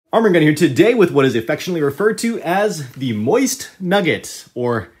Arm&Gun here today with what is affectionately referred to as the moist nugget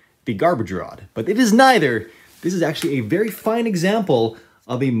or the garbage rod. But it is neither. This is actually a very fine example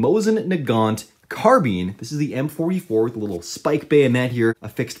of a Mosin Nagant carbine. This is the M44 with a little spike bayonet here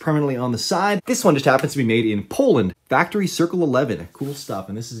affixed permanently on the side. This one just happens to be made in Poland. Factory Circle 11. Cool stuff.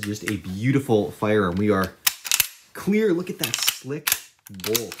 And this is just a beautiful firearm. We are clear. Look at that slick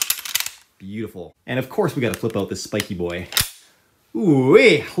bolt. Beautiful. And of course we got to flip out this spiky boy.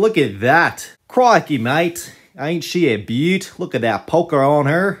 Ooh-wee, look at that. Crikey, mate. Ain't she a beaut? Look at that poker on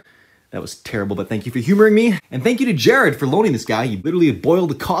her. That was terrible, but thank you for humoring me. And thank you to Jared for loaning this guy. He literally boiled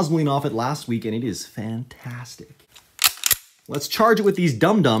the cosmoline off it last week, and it is fantastic. Let's charge it with these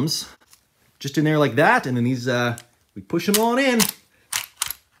dum-dums. Just in there like that, and then these, we push them on in.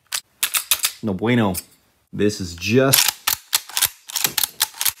 No bueno. This is just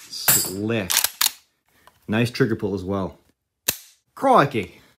slick. Nice trigger pull as well. Crikey.